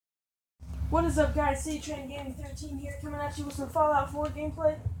What is up, guys? C-Train Gaming 13 here, coming at you with some Fallout 4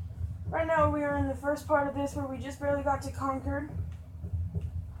 gameplay. Right now we are in the first part of this where we just barely got to Concord.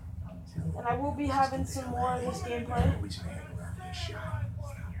 And I will be having some more of this gameplay.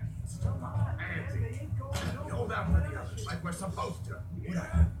 Hold out for the others like we're supposed to. What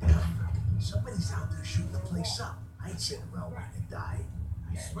are you? Somebody's out there shooting the place up. I ain't sitting around letting it die.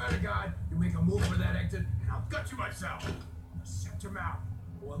 I swear to God, you make a move for that exit, and I'll gut you myself. Shut your mouth.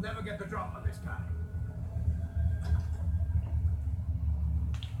 We'll never get the drop on this guy.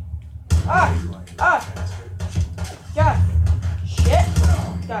 God. Shit.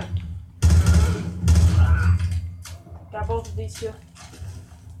 God. Got both of these two.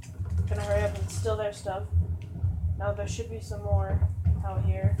 Gonna hurry up and steal their stuff. Now there should be some more out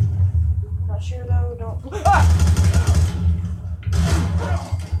here. Not sure though, don't.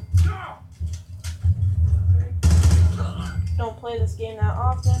 Don't play this game that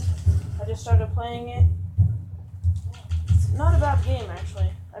often. I just started playing it. It's not a bad game actually.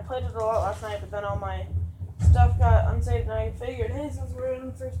 I played it a lot last night, but then all my stuff got unsaved and I figured, hey, since we're in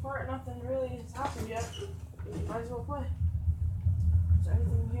the first part, nothing really has happened yet. Might as well play. Is there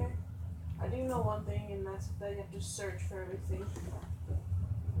anything here? I do know one thing, and that's that you have to search for everything.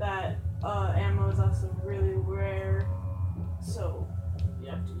 That ammo is also really rare, so you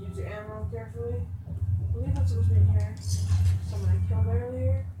have to use your ammo carefully. I believe that's supposed to be in here. Someone I killed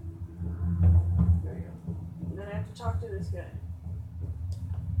earlier. There we go. And then I have to talk to this guy.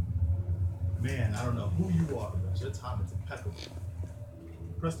 Man, I don't know who you are, but your time is impeccable.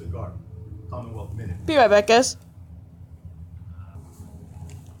 Preston Garden, Commonwealth Minute. Be right back, guys.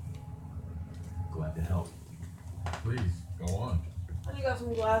 Glad to help. Please, go on. I just got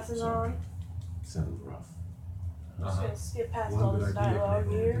some glasses on. Sounds rough. I'm just gonna skip past Well, all good this idea, dialogue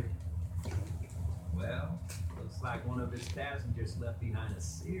Cleveland. here. Well, looks like one of his passengers left behind a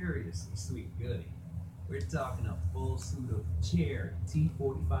seriously sweet goodie. We're talking a full suit of Cherry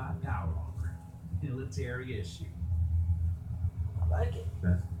T-45 power armor, military issue. I like it.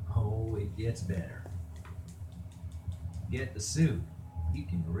 Oh, it gets better. Get the suit. You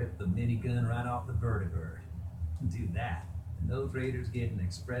can rip the minigun right off the vertibird. Do that, and those raiders get an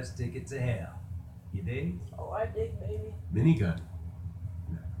express ticket to hell. You dig? Oh, I dig, baby. Minigun.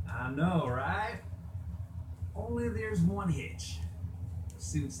 I know, right? Only there's one hitch. The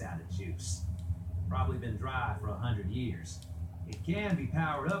suit's out of juice. Probably been dry for 100 years. It can be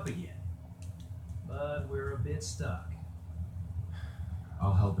powered up again, but we're a bit stuck.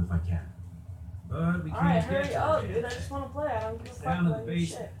 I'll help if I can. But we can't Alright, get hurry up, there dude. I yet. just want to play. I don't give a It's fuck down in the about your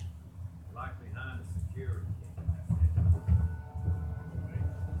basement. shit. Like behind the security gate.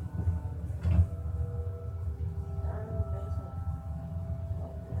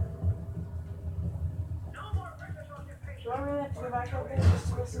 Do I really have to go back up there just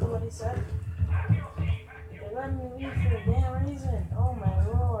to listen to what he said? They let me leave for a damn reason. Oh my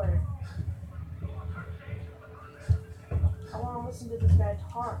lord. I want to listen to this guy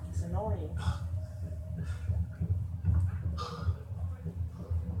talk. It's annoying.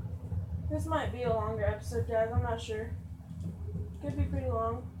 This might be a longer episode, guys. I'm not sure. Could be pretty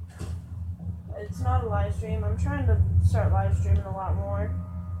long. It's not a live stream. I'm trying to start live streaming a lot more.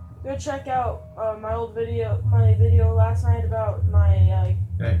 Go check out my video last night about my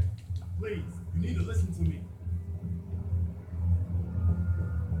Hey. Please, you need to listen to me.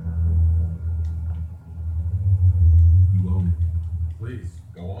 You owe me. Please,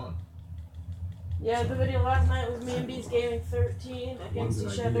 go on. the video last night was me and Beast Gaming 13 against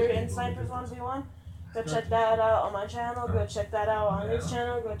each other in Snipers 1v1. Go check that out on my channel. Go check that out on his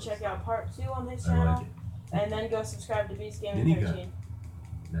channel. Go check out part 2 on his I like channel. it. And then go subscribe to Beast Gaming Minigun. 13.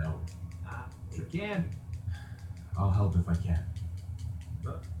 Now, You can. I'll help if I can.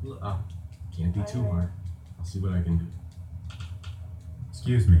 But look, Can't be too hard. I'll see what I can do.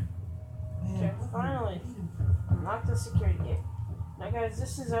 Excuse me. Okay, finally. Unlock the security gate. Now guys,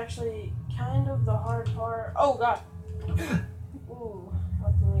 this is actually kind of the hard part. Oh god! Ooh,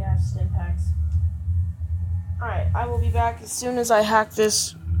 luckily I have stim packs. Alright, I will be back as soon as I hack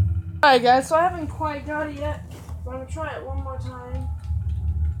this. Alright guys, so I haven't quite got it yet, but I'm gonna try it one more time.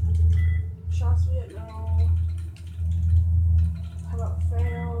 Shots me at no. How about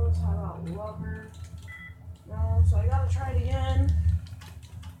fails? How about lover? No, so I gotta try it again.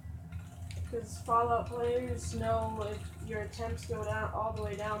 Because Fallout players know if your attempts go down all the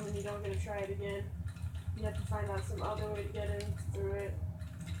way down, then you don't get to try it again. You have to find out some other way to get in through it.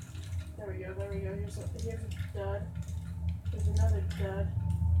 There we go, there we go. Here's a dud. Here's another dud.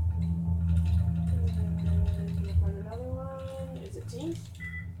 And we'll find another one. Is it teams?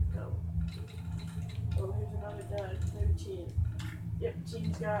 No. Oh, here's another dud. 13. Yep,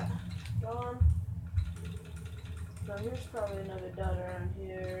 team's got Gone. So here's probably another dot around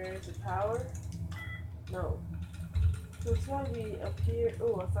here. Is it power? No. So it's gotta be up here.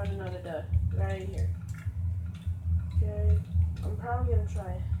 Oh, I found another dot. Right here. Okay. I'm probably gonna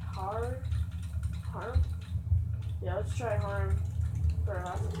try harm. Yeah, let's try harm for a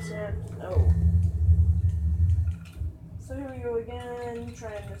last attempt. No. So here we go again.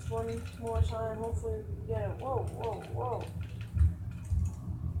 Trying this one more time. Hopefully we can get it. Whoa, whoa, whoa.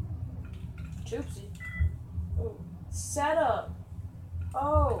 Choopsie. Oh. Setup.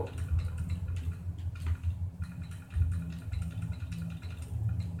 Oh.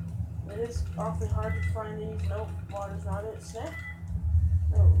 It is awfully hard to find these. Nope, water's not it. Snap.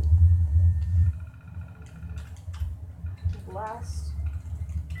 No. Blast.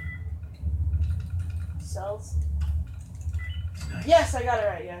 Cells. Nice. Yes, I got it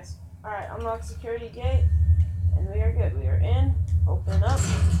right, guys. Alright, unlock security gate. And we are good. We are in. Open up.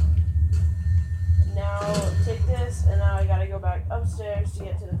 Now take this, and now I gotta go back upstairs to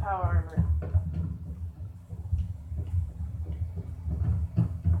get to the power armor.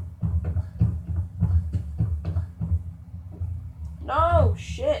 No!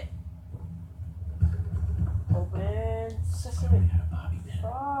 Shit! Open sesame.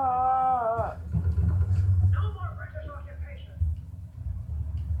 Fuck! No more British occupation.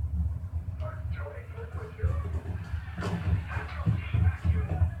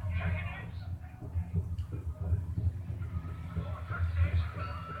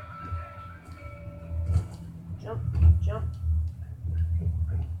 Jump, jump.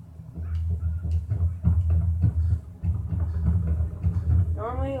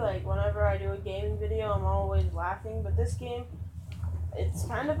 Normally, like, whenever I do a gaming video, I'm always laughing, but this game, it's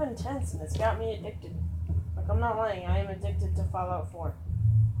kind of intense, and it's got me addicted. Like, I'm not lying, I am addicted to Fallout 4.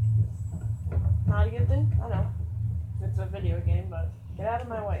 Not a good thing? I know. It's a video game, but get out of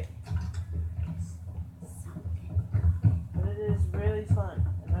my way. But it is really fun,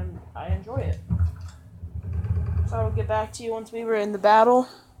 and I enjoy it. So I will get back to you once we were in the battle.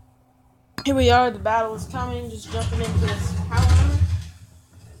 Here we are, the battle is coming, just jumping into this power armor.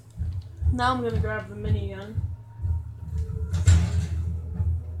 Now I'm gonna grab the minigun.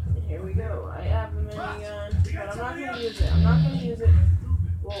 And here we go. I have the minigun, but I'm not gonna use it. I'm not gonna use it.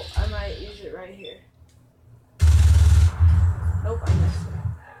 Well, I might use it right here. Nope, I missed it.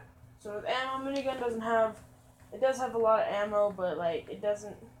 So with ammo, minigun doesn't have, it does have a lot of ammo, but like, it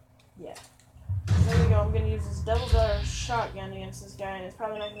doesn't, yeah. There we go, I'm gonna use this double-barrel shotgun against this guy, and it's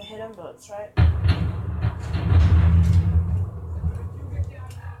probably not gonna hit him, but let's try it.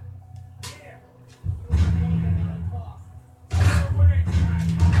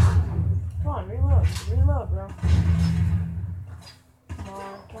 Come on, reload. Reload, bro. Come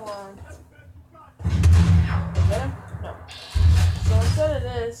on, come on. Is that him? No. So instead of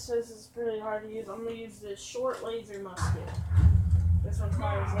this is really hard to use. I'm going to use this short laser musket. This one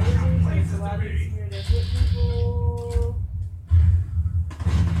fires lasers, and it's a lot easier to hit people.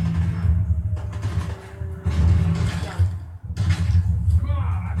 Done. Come on,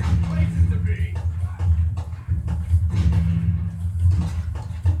 I got places to be.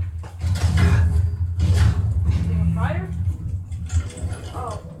 Fire?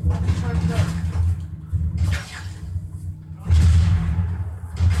 Oh, charged up.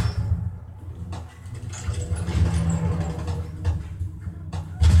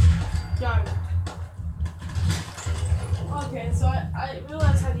 Got it. Okay, so I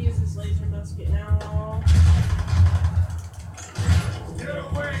realized how to use this laser musket now. Get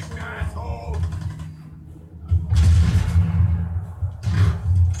away, asshole!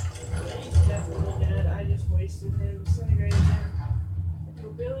 Yeah, he's definitely dead. I just wasted him, disintegrated him into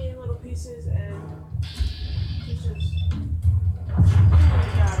a billion little pieces, and he's just.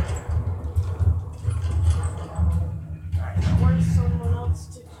 Got it. Where's someone else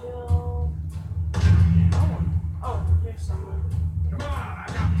to kill? Oh, here's someone. Come on, I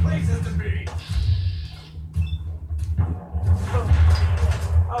got places to be.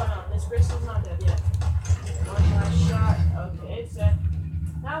 Oh no, this Bristol's not dead yet. One last shot. Okay, it's dead.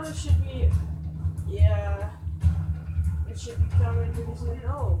 Now this should be. Yeah. It should be coming pretty soon.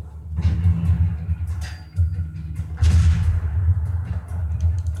 No.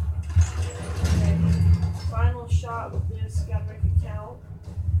 Okay. Final shot with this. Gotta make it count.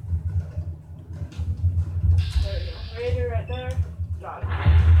 There we go. Raider right there. Got it.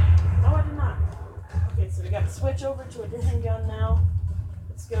 No, I did not. Okay, so we got to switch over to a different gun now.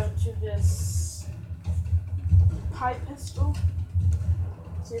 Let's go to this pipe pistol.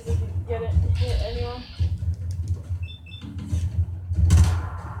 See if we can get it to hit anyone.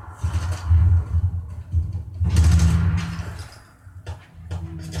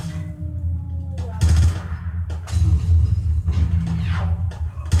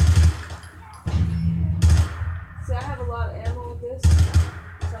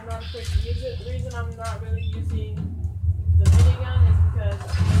 I'm not really using the minigun is because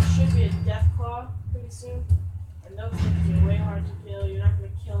there should be a deathclaw pretty soon. And those things are way hard to kill. You're not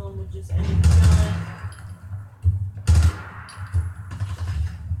going to kill them with just any gun.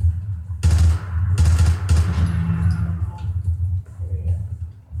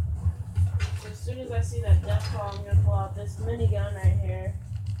 As soon as I see that deathclaw, I'm going to pull out this minigun right here.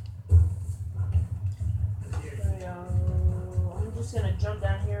 There we go. I'm just going to jump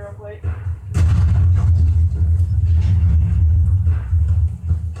down here real quick.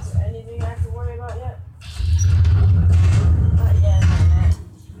 Is there anything I have to worry about yet? Not yet, not yet.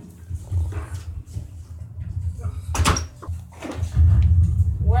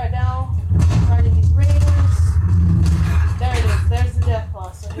 Right now, fighting these raiders. There it is. There's the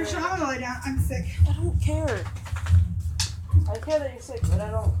deathclaw. So You're here sure I'm gonna lay down. I'm sick. I don't care. I care that you're sick, but I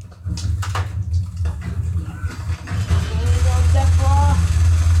don't. There you go, deathclaw.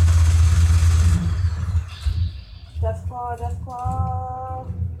 Deathclaw, deathclaw.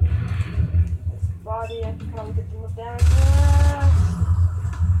 This body, I can probably get the most damage there.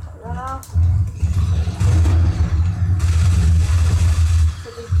 Run off. So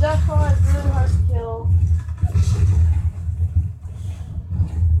this deathclaw is really hard to kill.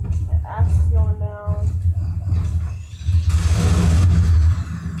 The axe is going down.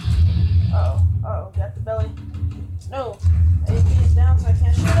 Uh-oh, uh-oh, got the belly. No, AP is down so I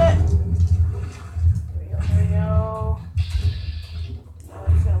can't shoot it. Here we go, here we go. Now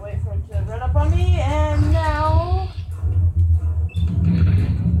I'm just gonna wait for it to run up on me, and now...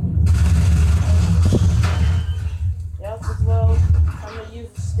 Yep, as well. I'm gonna use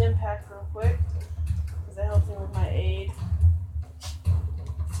the stim pack real quick, because that helps me with my aid.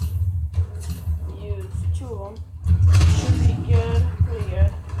 Use 2 of them. Should be good, pretty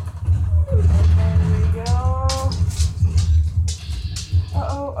good. And there we go.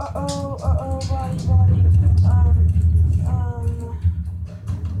 Uh-oh, body.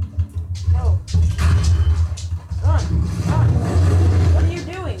 No. Run. What are you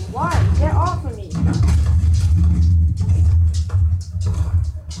doing? Why? Get off of me.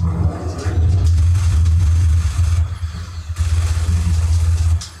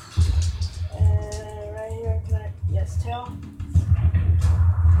 And right here, can I, yes, tail.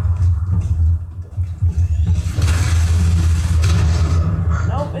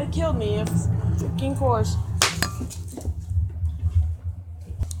 Nope, it killed me, of freaking course.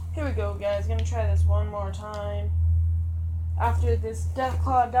 Here we go, guys. Gonna try this one more time. After this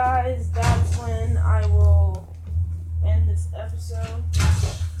deathclaw dies, that's when I will end this episode.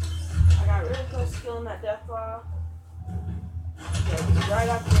 I got really close to killing that deathclaw. Yeah, right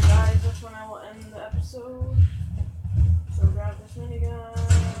after it dies, that's when I will end the episode. So grab this minigun,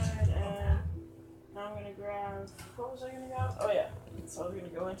 and now I'm gonna grab, what was I gonna grab? Oh yeah, so I'm gonna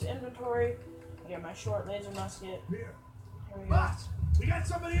go into inventory, I get my short laser musket. Here. Here we go. Boss, we got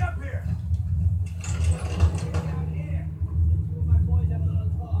somebody up here.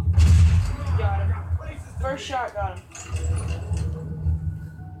 Got him. First shot got him.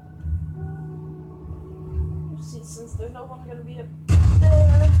 See, since there's no one gonna be up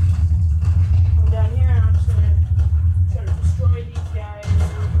there, I'm down here and I'm just gonna try to destroy these guys.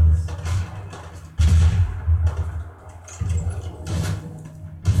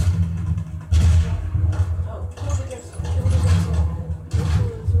 Oh, kill the guys. This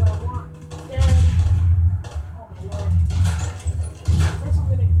is what I want. Dead. Oh my lord. First I'm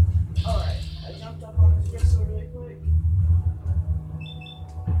gonna... Alright, I jumped up on this gristle really quick.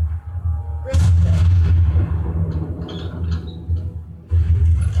 Gristle dead.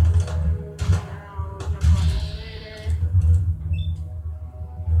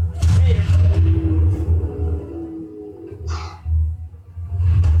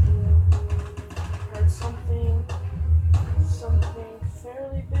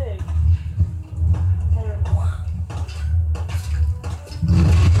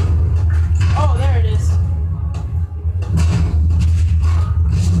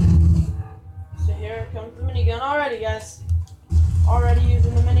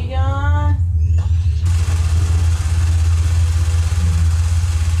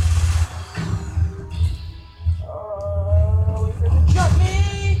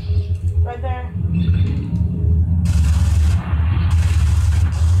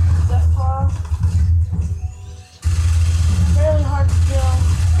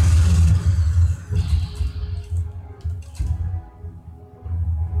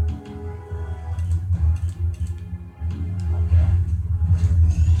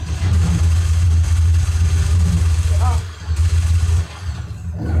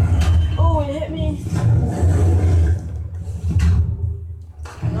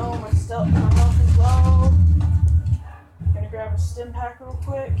 pack real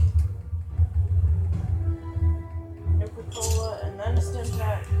quick. Nuka-Cola, and then a stim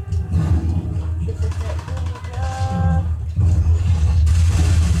pack. Sugar can't God.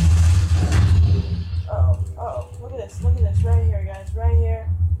 Oh, look at this, right here, guys, right here.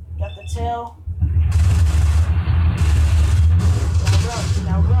 Got the tail.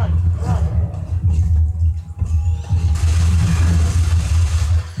 Now run.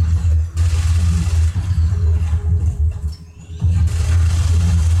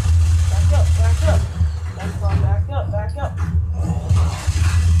 Back up.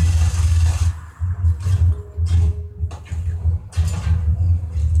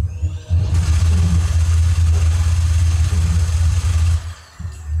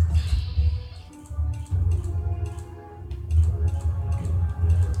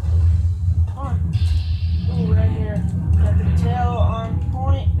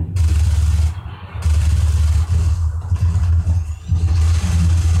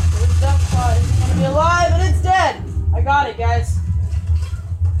 Guys,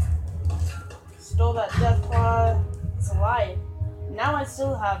 stole that deathclaw. It's alive. Now I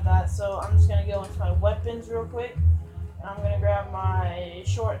still have that, so I'm just gonna go into my weapons real quick, and I'm gonna grab my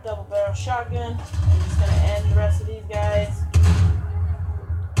short double barrel shotgun. I'm just gonna end the rest of these guys.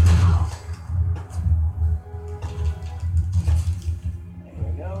 Here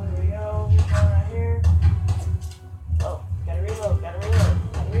we go. Here's one right here. Oh, gotta reload, guys.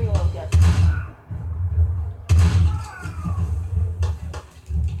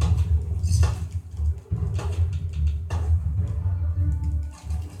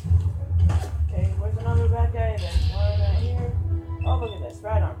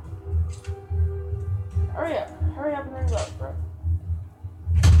 Right on. Hurry up and reload, bro.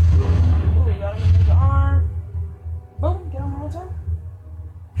 Ooh, we got him in the arm. Boom, get him one more time.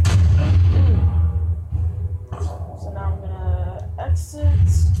 So now I'm gonna exit.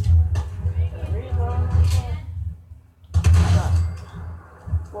 Gonna reload.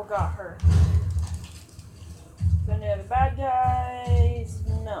 What got her? Any other bad guys?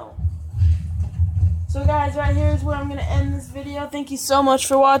 No. So guys, right here is where I'm going to end this video. Thank you so much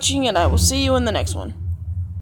for watching, and I will see you in the next one.